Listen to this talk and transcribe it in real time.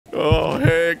Oh,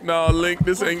 heck no, Link,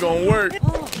 this ain't gonna work.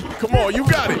 Come on, you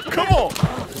got it. Come on.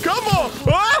 Come on.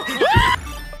 Ah!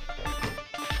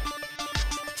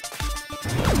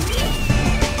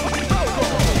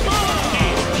 Ah!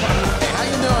 How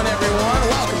you doing, everyone?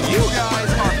 Welcome. You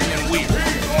guys are being weird.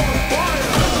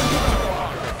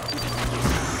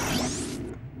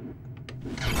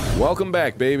 Welcome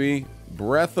back, baby.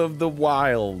 Breath of the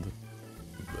Wild.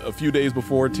 A few days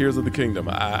before Tears of the Kingdom.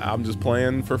 I'm just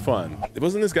playing for fun.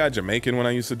 Wasn't this guy Jamaican when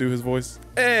I used to do his voice?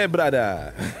 Eh,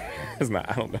 brother. It's not,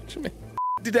 I don't know Jamaican.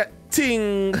 Did that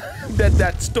thing,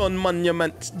 that stone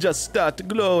monument just start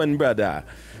glowing, brother?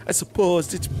 I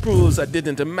suppose it proves I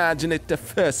didn't imagine it the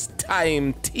first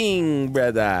time thing,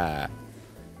 brother.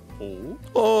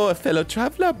 Oh, a fellow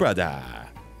traveler, brother.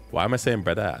 Why am I saying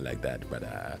brother like that,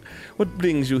 brother? What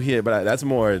brings you here, brother? That's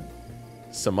more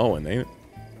Samoan, ain't it?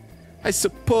 I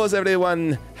suppose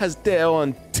everyone has their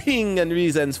own thing and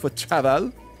reasons for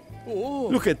travel. Oh.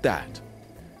 Look at that.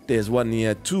 There's one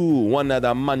here too. One of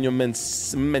the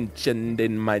monuments mentioned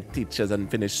in my teacher's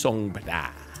unfinished song,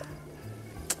 brother.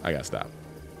 I gotta stop.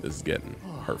 This is getting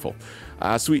hurtful.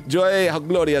 Sweet joy, how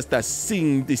glorious to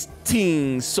sing this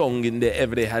thing song in the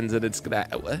every hands of the sky.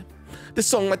 The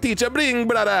song my teacher bring,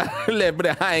 brother, left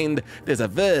behind. There's a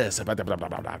verse. Blah, blah, blah,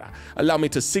 blah, blah. Allow me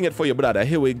to sing it for you, brother.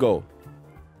 Here we go.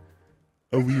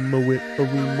 A wee whip, a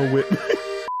wee whip.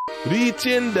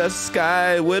 Reaching the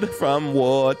skyward from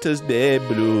waters they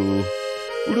blue.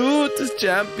 Root is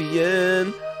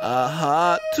champion, a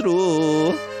heart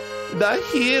true. The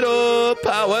hero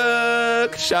power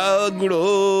shall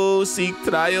grow. Seek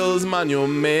trials,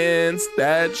 monuments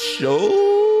that show.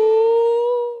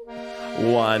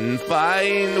 One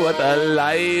find what the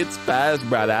lights pass,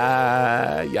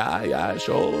 brother. Yeah,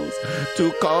 shows.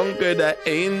 To conquer the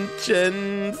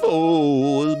ancient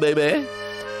foes, baby.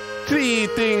 Three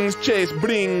things chase,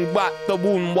 bring back the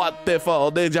wound, what they fall.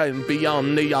 The giant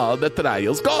beyond the all the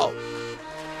trials. Go!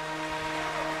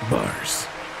 Bars.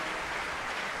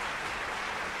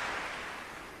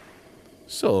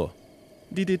 So,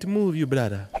 did it move you,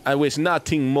 brother? I wish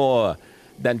nothing more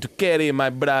than to carry my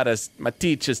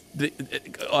teachers.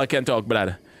 Oh, I can't talk,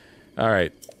 brother. All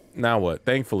right, now what?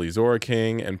 Thankfully, Zora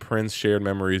King and Prince shared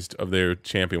memories of their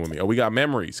champion with me. Oh, we got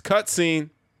memories. Cutscene.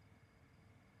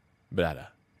 Brother.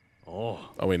 Oh,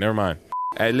 wait, never mind.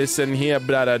 Hey, listen here,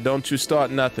 brother. Don't you start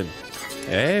nothing.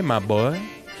 Hey, my boy.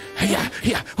 Yeah.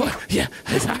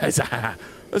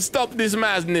 Stop this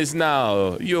madness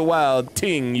now. You wild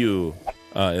thing, you.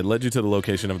 It led you to the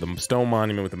location of the stone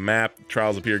monument with a map.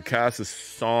 Trials appeared. Cass's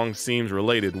song seems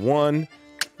related. 1,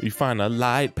 we find a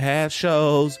light path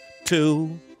shows.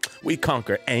 2, we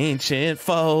conquer ancient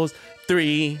foes.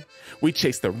 3, we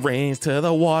chase the rains to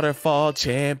the waterfall.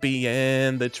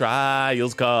 Champion the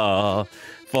trials call.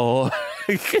 4.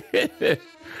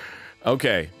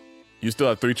 Okay, you still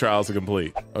have 3 trials to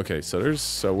complete. Okay,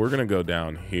 so we're gonna go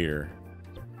down here.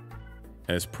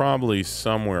 And it's probably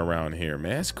somewhere around here.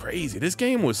 Man, it's crazy. This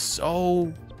game was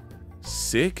so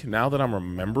sick now that I'm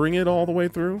remembering it all the way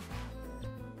through.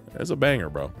 It's a banger,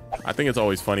 bro. I think it's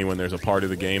always funny when there's a part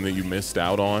of the game that you missed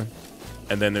out on.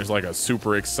 And then there's like a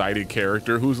super excited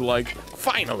character who's like,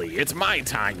 finally, it's my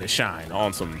time to shine,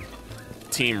 on some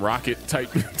Team Rocket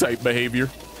type behavior.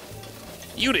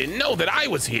 You didn't know that I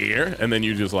was here. And then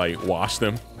you just like wash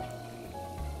them.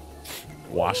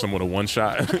 Wash them with a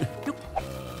one-shot.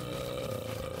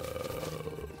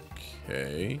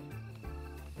 Okay.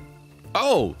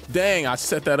 Oh, dang, I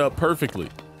set that up perfectly.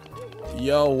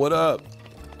 Yo, what up?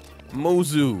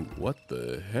 Mozu. What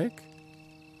the heck?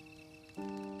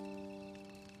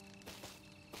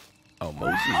 Oh,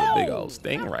 Mozu's a big old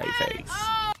stingray face.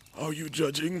 Are you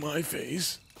judging my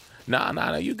face?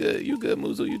 Nah, you good. You good,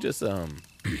 Mozu. You just,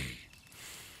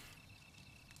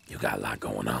 you got a lot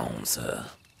going on, sir.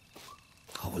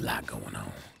 Whole lot going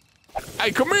on.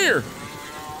 Hey, come here.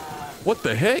 What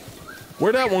the heck?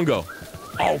 Where'd that one go?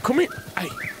 Oh, come here. Hey.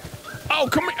 Oh,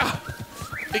 come here.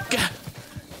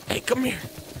 Hey, come here.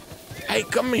 Hey,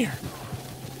 come here.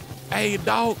 Hey,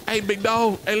 dog. Hey, big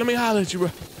dog. Hey, let me holler at you,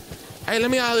 bro. Hey, let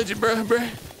me holler at you, bro.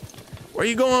 Where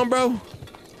you going, bro?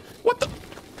 What the?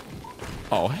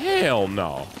 Oh, hell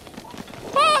no.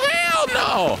 Oh, hell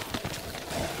no.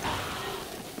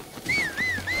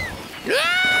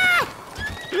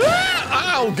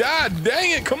 Oh, God dang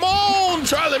it. Come on,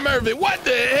 Charlie Murphy. What the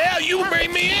hell you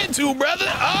bring me into, brother?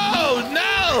 Oh,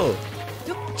 no.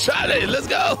 Charlie, let's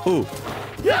go.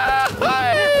 Yeah.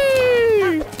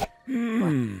 Hey.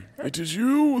 It is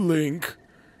you, Link.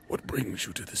 What brings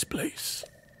you to this place?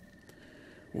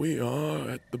 We are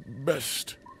at the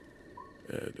best.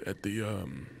 At the,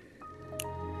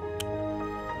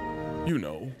 you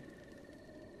know.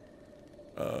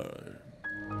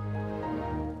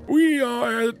 We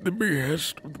are at the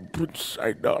behest of the Prince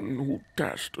Sidon, who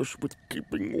tasked us with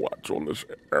keeping watch on this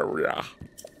area.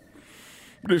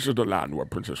 This is the land where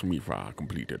Princess MIPHAS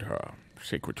completed her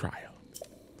sacred trial.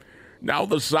 Now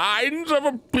the signs have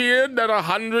appeared that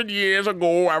 100 years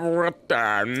ago have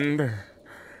returned.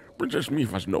 Princess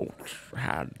MIPHAS notes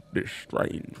had this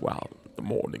strange while the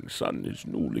morning sun is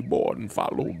newly born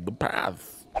followed the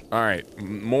path. All right,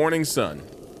 morning sun,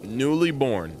 newly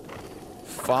born,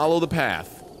 follow the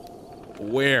path.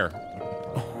 Where?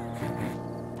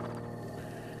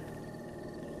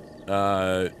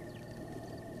 I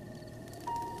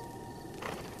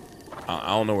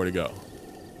don't know where to go.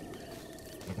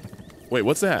 Wait,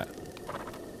 what's that?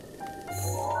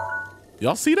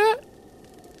 Y'all see that?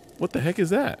 What the heck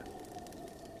is that?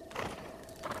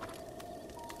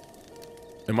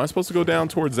 Am I supposed to go down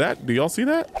towards that? Do y'all see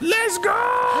that? Let's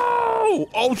go!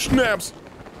 Oh, snaps.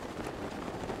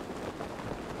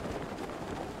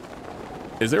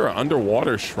 Is there an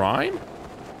underwater shrine?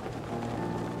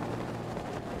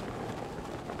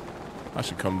 I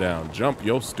should come down. Jump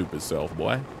your stupid self,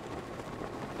 boy.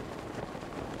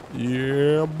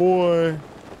 Yeah, boy.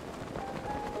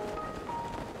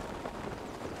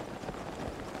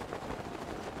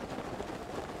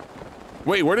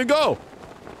 Wait, where'd it go?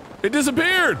 It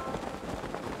disappeared.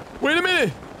 Wait a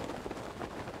minute.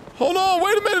 Hold on,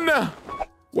 wait a minute now.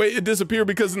 Wait, it disappeared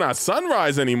because it's not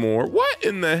sunrise anymore. What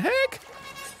in the heck?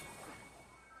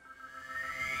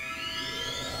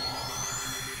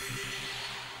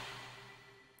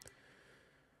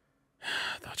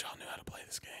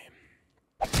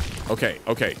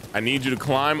 Okay, I need you to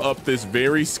climb up this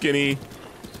very skinny,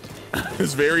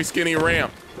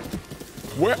 ramp.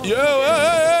 Where, yo,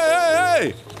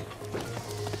 hey!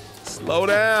 Slow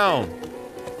down.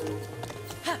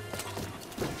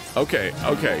 Okay,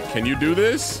 can you do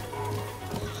this?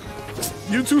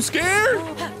 You too scared?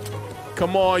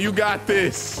 Come on, you got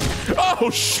this. Oh,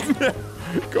 snap.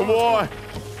 Come on,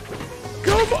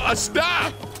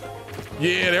 stop.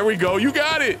 Yeah, there we go, you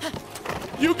got it.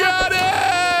 You got it!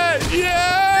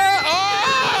 Yeah!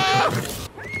 Oh!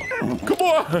 Come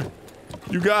on!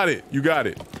 You got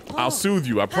it. I'll soothe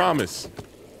you, I promise.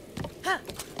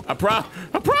 I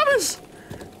promise!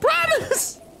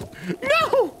 Promise!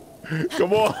 No!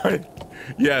 Come on!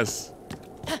 Yes.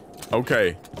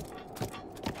 Okay.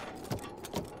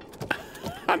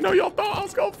 I know y'all thought I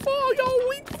was gonna fall. Y'all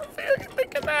weak for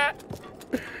thinking that.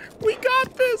 We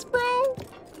got this, bro.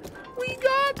 We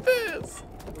got this.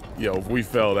 Yo, if we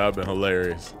fell, that'd been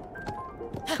hilarious.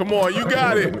 Come on, you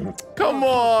got it. Come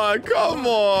on,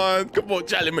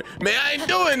 Charlie. Man, I ain't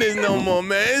doing this no more,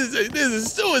 man. This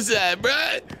is suicide, bro.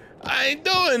 I ain't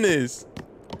doing this.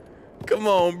 Come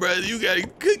on, brother. You gotta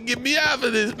get me out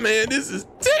of this, man. This is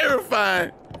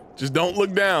terrifying. Just don't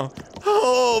look down.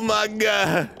 Oh my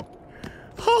God.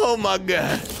 Oh my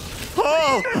God.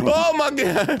 Oh my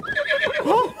God.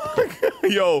 Oh my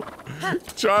God. Yo,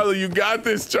 Charlie, you got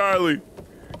this, Charlie.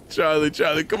 Charlie,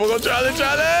 come on, go, Charlie!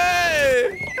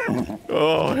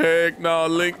 Oh, heck no,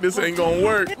 Link, this ain't gonna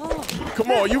work. Come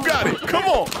on, you got it. Come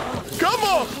on.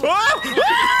 Oh!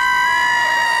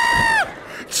 Ah!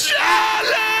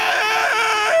 Charlie!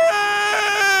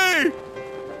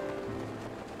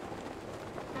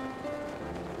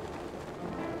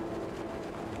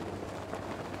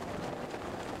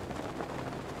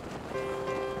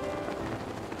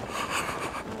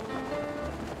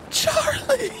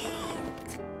 Charlie!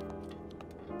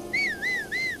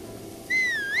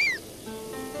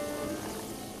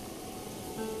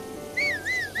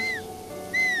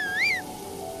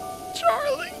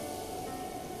 Charlie!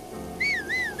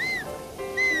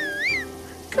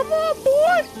 Come on,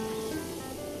 boy!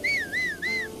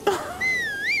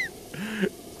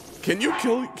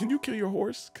 Can you kill your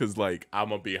horse? Cause like I'm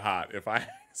gonna be hot if I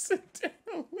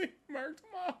accidentally murked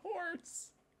my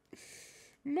horse.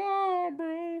 No,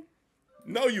 bro.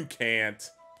 No, you can't.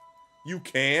 You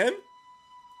can?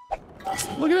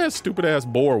 Look at that stupid ass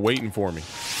boar waiting for me.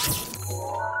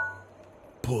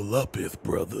 Pull up, if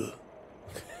brother.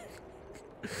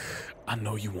 I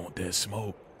know you want that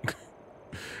smoke.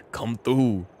 Come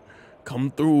through,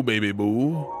 baby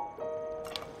boo.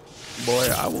 Boy,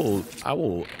 I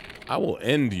will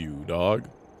end you, dog.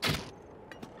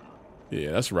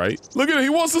 Yeah, that's right. Look at it, he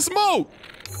wants to smoke.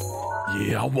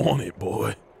 Yeah, I want it,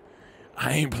 boy.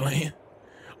 I ain't playing.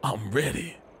 I'm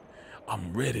ready.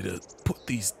 I'm ready to put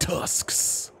these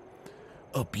tusks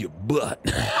up your butt.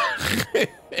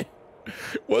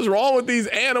 What's wrong with these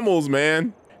animals,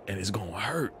 man? And it's gonna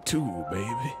hurt too,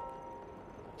 baby.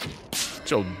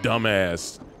 Your dumb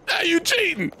ass. Ah, you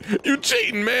cheating,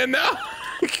 man, now.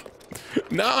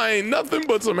 Now I ain't nothing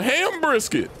but some ham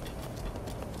brisket.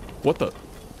 What the?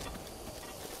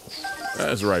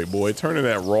 That's right, boy. Turn to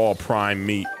that raw prime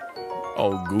meat.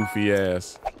 Oh, goofy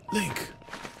ass. Link,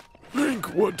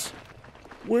 what?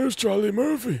 Where's Charlie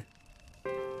Murphy?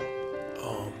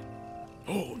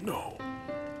 Oh no.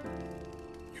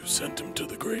 You sent him to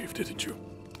the grave, didn't you?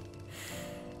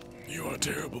 You are a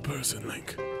terrible person,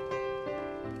 Link.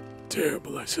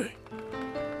 Terrible, I say.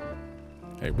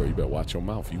 Hey, bro, you better watch your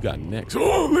mouth. You got next.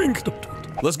 Oh, Link! Don't do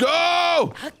it. Let's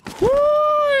go!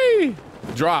 Whee!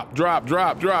 Drop, drop,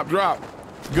 drop, drop, drop.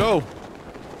 Go.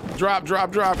 Drop,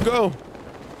 drop, drop, go.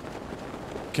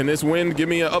 Can this wind give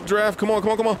me an updraft? Come on,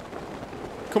 come on, come on.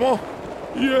 Come on.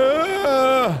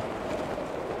 Yeah!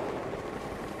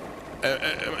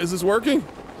 Is this working?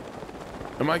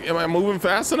 Am I moving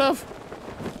fast enough?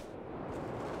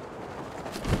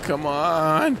 Come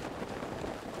on.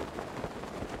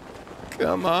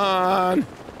 Come on.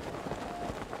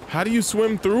 How do you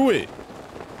swim through it?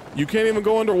 You can't even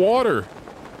go underwater.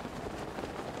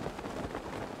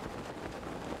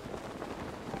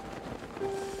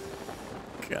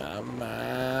 Come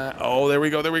on. Oh, there we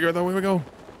go, there we go, there we go.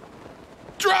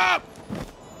 Drop!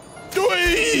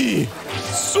 Doi!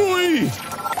 Sui!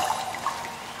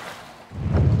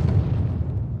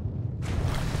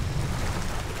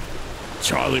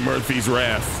 Charlie Murphy's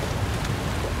Wrath.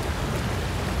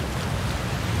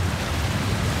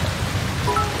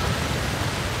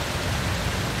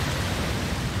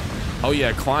 Oh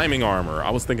yeah, climbing armor. I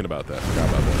was thinking about that. Forgot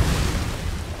about that.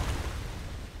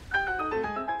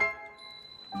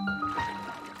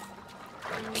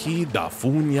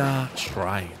 JDWbizz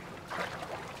Shrine.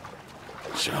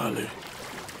 Charlie.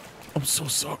 I'm so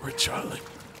sorry, Charlie.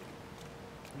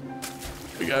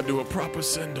 We gotta do a proper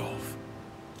send-off.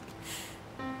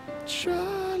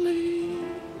 Charlie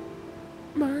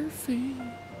Murphy,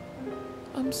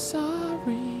 I'm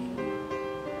sorry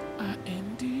I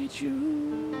ended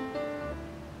you.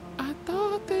 I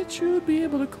thought that you'd be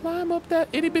able to climb up that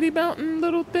itty bitty mountain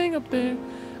little thing up there.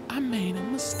 I made a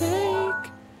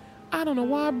mistake. I don't know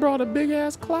why I brought a big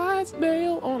ass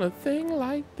Clydesdale on a thing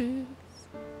like this.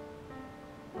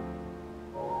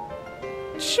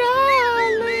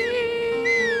 Charlie,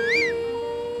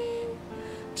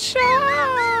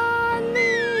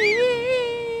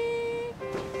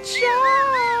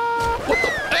 What the?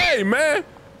 Hey, man,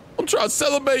 I'm trying to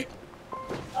celebrate.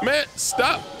 Man,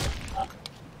 stop.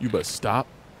 You better stop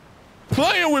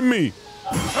playing with me.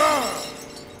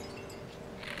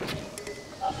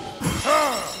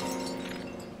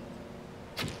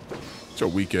 It's your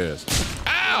weak ass.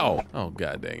 Ow! Oh,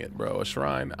 god dang it, bro. A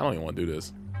shrine. I don't even want to do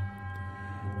this.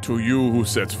 To you who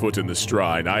sets foot in the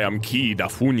shrine, I am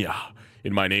JDWbizz.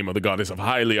 In my name of the goddess of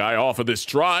Hylia, I offer this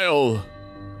trial.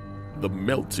 The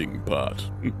melting pot.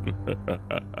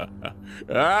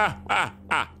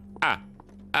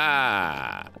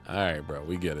 Alright, bro,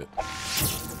 we get it.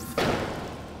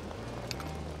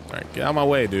 Alright, get out of my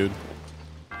way, dude.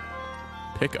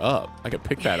 Pick up. I can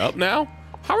pick that up now?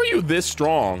 How are you this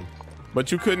strong,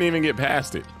 but you couldn't even get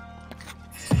past it?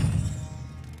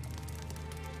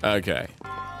 Okay.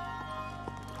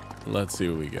 Let's see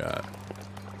what we got.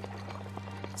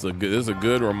 This is a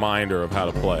good reminder of how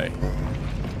to play.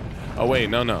 Oh wait,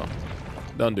 no, no.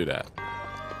 Don't do that.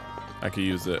 I could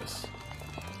use this.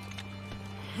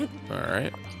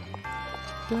 Alright.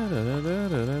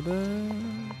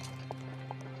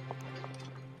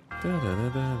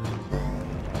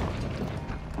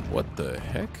 What the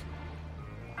heck?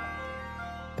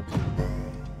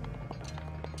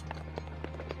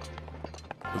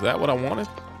 Is that what I wanted?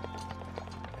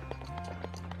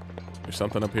 There's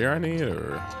something up here I need,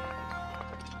 or?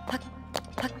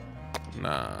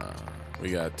 Nah.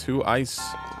 We got 2 ice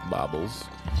bobbles.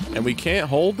 And we can't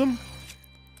hold them?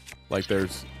 Like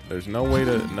there's no way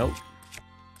to, nope.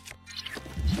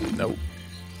 Nope.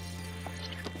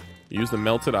 Use the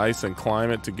melted ice and climb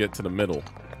it to get to the middle.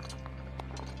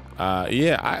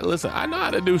 Yeah, listen, I know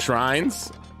how to do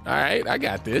shrines. All right, I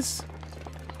got this.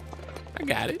 I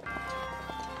got it.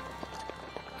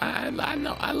 I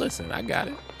know, listen, I got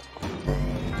it.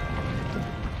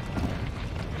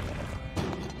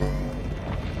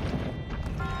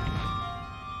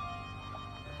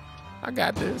 I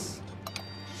got this.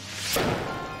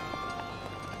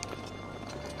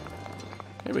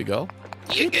 Here we go.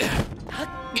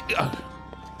 That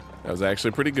was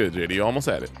actually pretty good, JD. You almost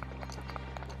had it.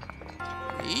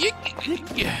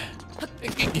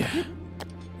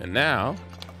 And now,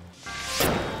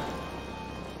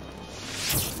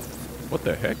 what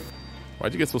the heck?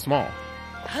 Why'd you get so small?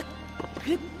 I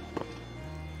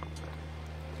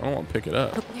don't want to pick it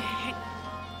up.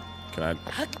 Can I?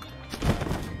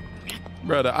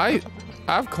 Brother,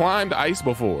 I've climbed ice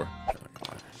before.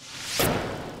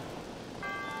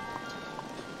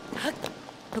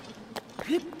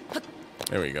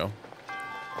 There we go.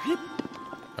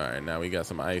 All right, now we got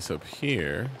some ice up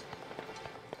here.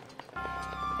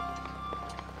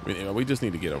 We just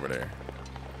need to get over there.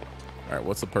 All right,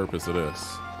 what's the purpose of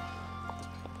this?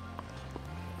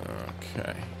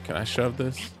 Okay, can I shove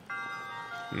this?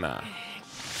 Nah.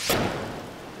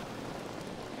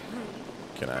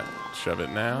 Can I shove it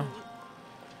now?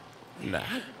 Nah.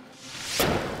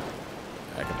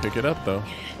 I can pick it up though.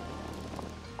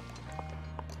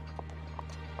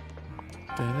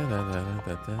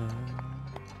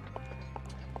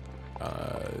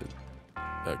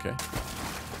 Okay.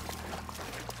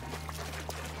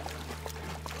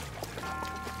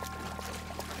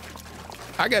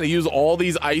 I gotta use all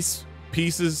these ice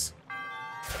pieces.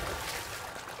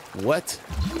 What?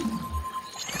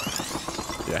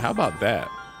 Yeah, how about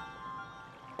that?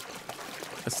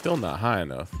 That's still not high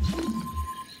enough.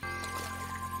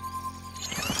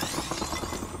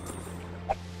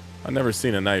 I've never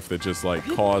seen a knife that just like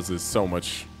causes so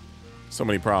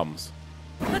many problems.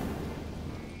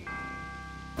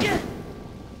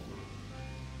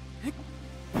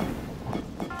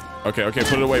 Okay, okay,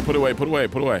 put it away, put it away, put it away,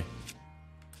 put it away.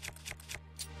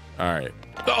 All right.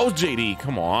 Oh, JD,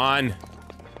 come on.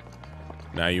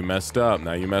 Now you messed up,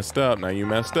 now you messed up, now you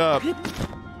messed up.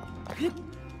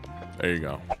 There you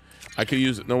go. I could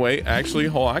use it. No, wait, actually,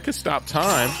 hold on. I could stop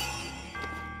time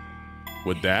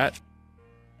with that.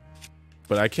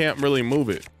 But I can't really move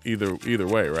it either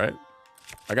way, right?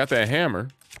 I got that hammer.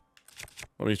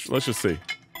 Let's just see.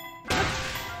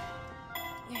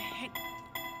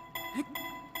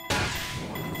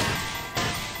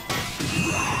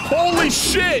 Holy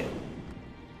shit!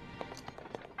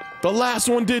 The last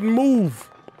one didn't move.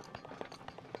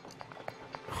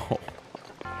 Oh.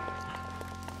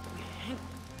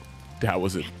 That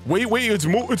was it. Wait, it's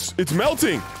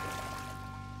melting.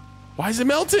 Why is it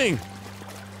melting?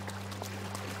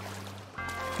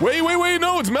 Wait,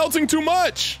 no, it's melting too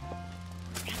much.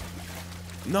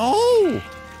 No.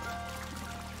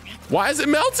 Why is it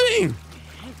melting?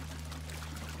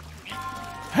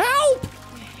 Help!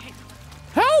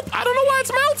 Help! I don't know why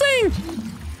it's melting.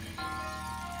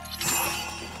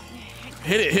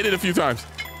 Hit it a few times.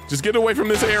 Just get away from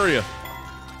this area.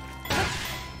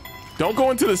 Don't go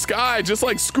into the sky, just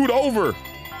like scoot over.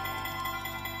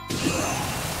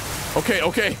 Okay,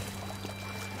 okay.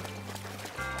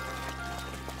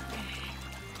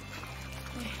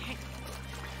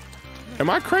 Am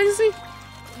I crazy?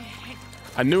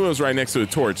 I knew it was right next to the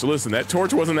torch. Listen, that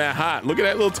torch wasn't that hot. Look at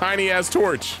that little tiny ass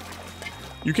torch.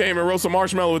 You can't even roast a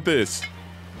marshmallow with this.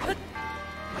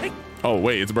 Oh,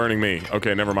 wait, it's burning me.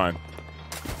 Okay, never mind.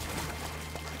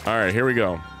 All right, here we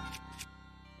go.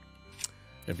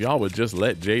 If y'all would just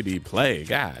let JD play.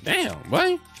 God damn,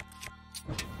 boy.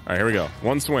 All right, here we go.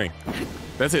 One swing.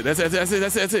 That's it, that's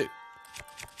it.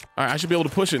 All right, I should be able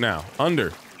to push it now.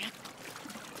 Under.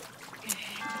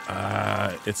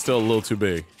 It's still a little too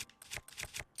big.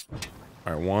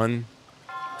 All right, 1,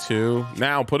 2.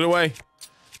 Now, put it away.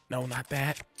 No, not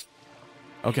that.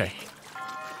 Okay.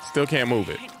 Still can't move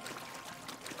it.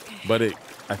 But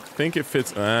I think it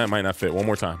fits. It might not fit. One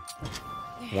more time.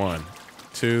 1,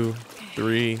 2,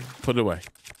 3. Put it away.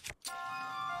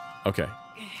 Okay.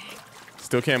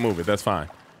 Still can't move it. That's fine.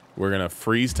 We're going to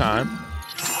freeze time.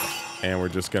 And we're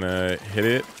just going to hit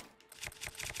it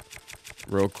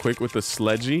real quick with the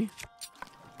sledgy.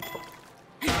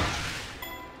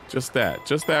 Just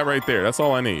that right there. That's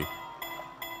all I need.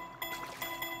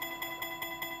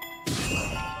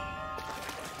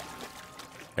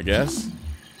 I guess.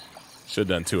 Should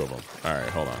have done 2 of them. All right,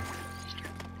 hold on.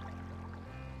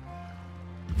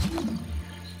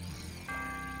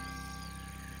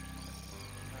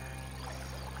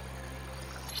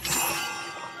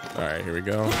 All right, here we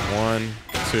go. 1,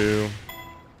 2,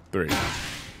 3.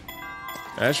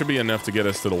 That should be enough to get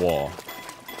us to the wall.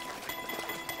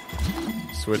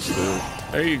 Switch to.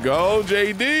 There you go,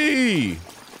 JD.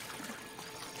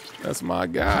 That's my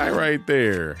guy right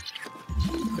there.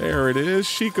 There it is.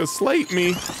 Sheikah slate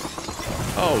me.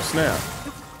 Oh, snap.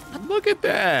 Look at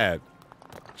that.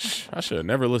 Shh, I should have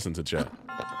never listened to chat.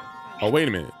 Oh, wait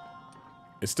a minute.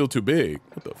 It's still too big.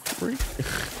 What the freak?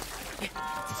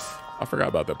 I forgot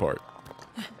about that part.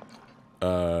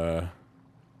 All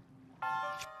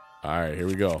right, here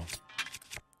we go.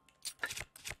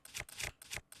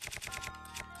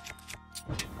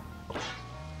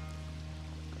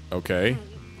 Okay.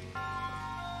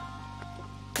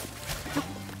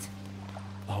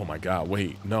 Oh my God,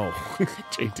 wait, no.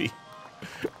 JD.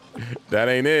 That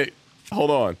ain't it.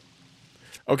 Hold on.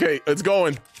 Okay, it's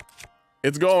going.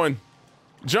 It's going.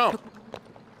 Jump.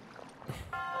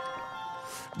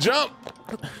 Jump.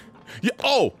 Yeah.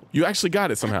 Oh, you actually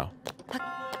got it somehow.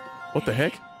 What the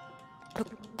heck?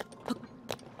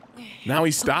 Now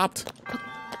he stopped.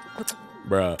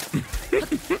 Bruh.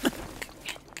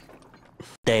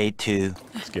 Day 2.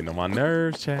 It's getting on my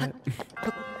nerves, chat.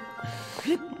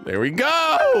 There we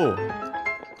go.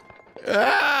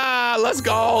 Ah, let's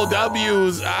go.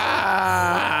 W's.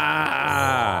 Ah.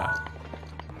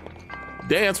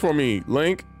 Dance for me,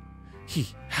 Link. He,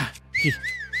 ha, he.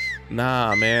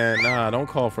 Nah, man. Nah, don't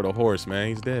call for the horse, man.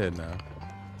 He's dead now.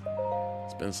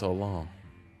 It's been so long.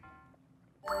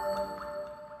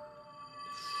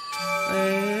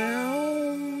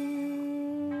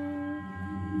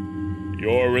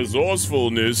 Your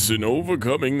resourcefulness in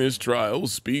overcoming this trial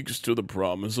speaks to the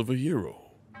promise of a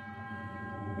hero.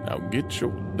 Now get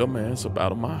your dumb ass up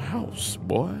out of my house,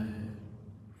 boy.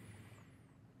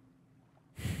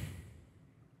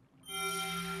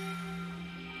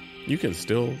 You can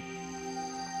still...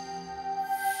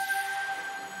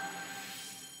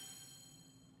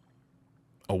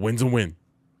 A win's a win.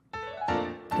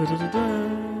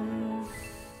 Da-da-da-da.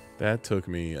 That took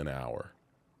me an hour.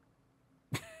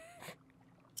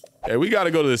 Hey, we gotta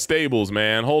go to the stables,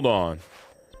 man. Hold on.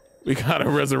 We gotta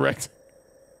resurrect.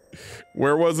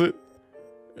 Where was it?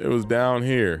 It was down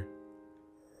here.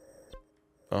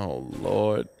 Oh,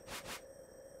 Lord.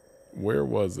 Where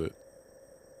was it?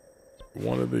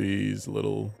 One of these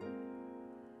little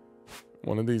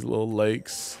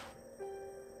lakes.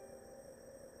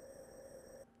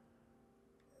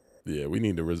 Yeah, we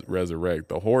need to resurrect.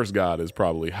 The horse god is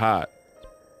probably hot.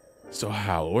 So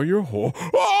how are your horse?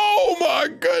 Oh my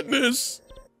goodness!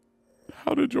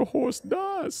 How did your horse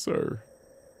die, sir?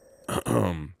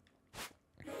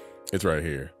 It's right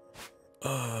here.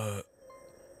 I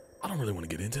don't really want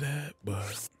to get into that,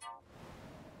 but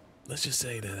let's just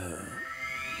say that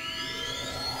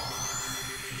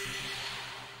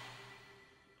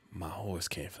my horse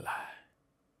can't fly.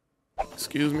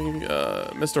 Excuse me,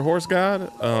 Mr. Horse God.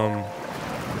 Hello.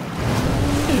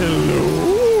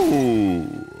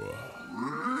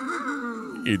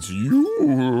 It's you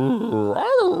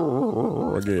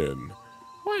again.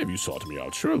 Why have you sought me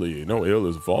out? Surely no ill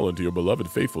has fallen to your beloved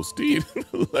faithful steed.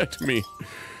 Let me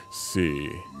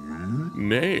see.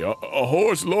 Nay, a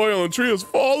horse loyal and true has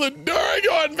fallen during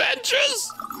your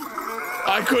adventures.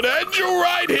 I could end you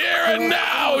right here and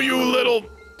now, you little...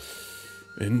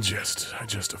 In jest,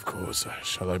 of course.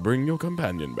 Shall I bring your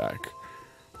companion back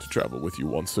to travel with you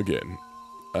once again?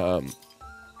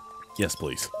 Yes,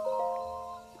 please.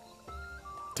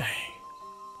 Dang.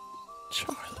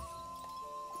 Charlie.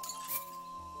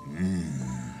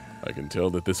 I can tell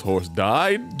that this horse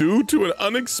died due to an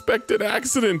unexpected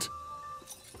accident.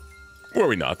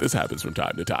 Worry not, this happens from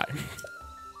time to time.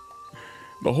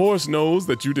 The horse knows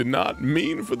that you did not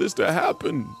mean for this to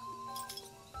happen.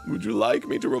 Would you like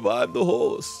me to revive the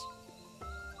horse?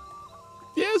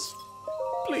 Yes,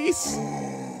 please.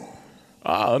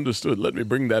 Ah, understood. Let me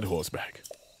bring that horse back.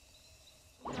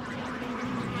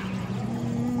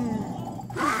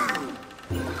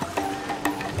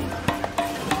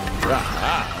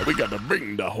 Ah, we gotta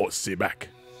bring the horsey back.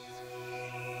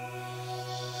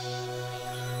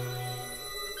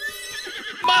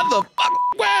 Motherfucker,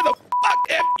 where the fuck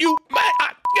have you been?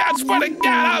 I swear to God,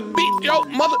 I beat your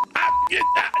mother.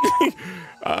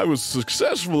 I was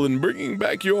successful in bringing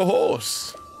back your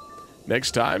horse.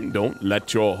 Next time, don't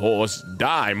let your horse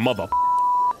die, mother.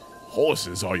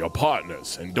 Horses are your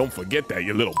partners, and don't forget that,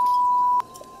 you little.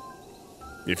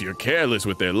 If you're careless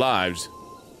with their lives,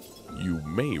 you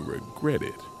may regret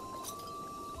it.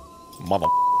 Mother.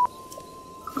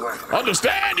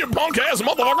 Understand, you punk ass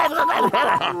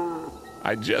motherfucker.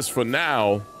 I just for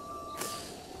now.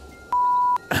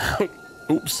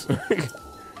 Oops.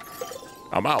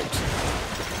 I'm out.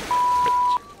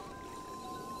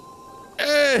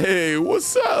 Hey,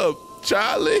 what's up,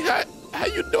 Charlie? How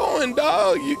you doing,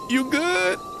 dog? You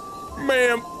good?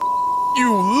 Man,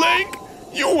 you Link,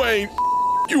 you ain't.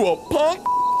 You a punk,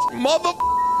 mother.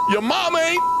 Your mom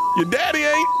ain't. Your daddy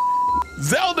ain't.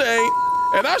 Zelda ain't.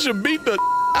 And I should beat the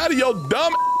out of your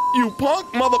dumb, you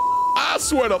punk, mother. I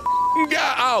swear to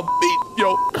God, I'll beat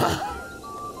your.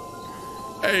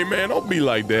 Hey, man, don't be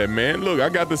like that, man. Look, I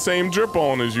got the same drip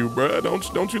on as you, bruh.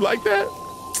 Don't you like that?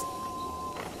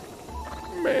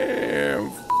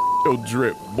 Man, your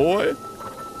drip, boy.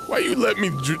 Why you let me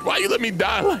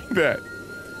die like that?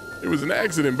 It was an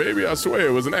accident, baby. I swear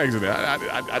it was an accident.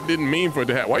 I didn't mean for it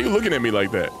to happen. Why you looking at me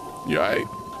like that? You all right?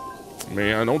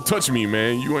 Man, don't touch me,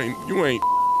 man. You ain't.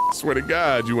 I swear to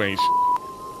God, you ain't.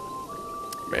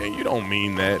 Man, you don't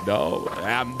mean that, dog.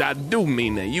 I do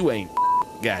mean that. You ain't.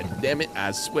 God damn it.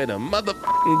 I swear to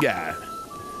motherfucking God.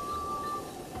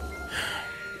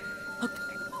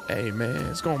 Hey, man,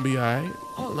 it's gonna be all right.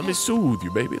 Let me soothe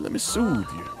you, baby. Let me soothe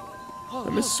you.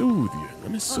 Let me soothe you.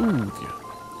 Let me soothe you.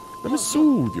 Let me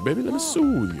soothe you, baby. Let me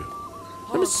soothe you.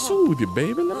 Let me soothe you,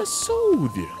 baby. Let me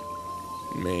soothe you.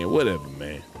 Man, whatever,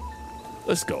 man.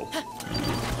 Let's go.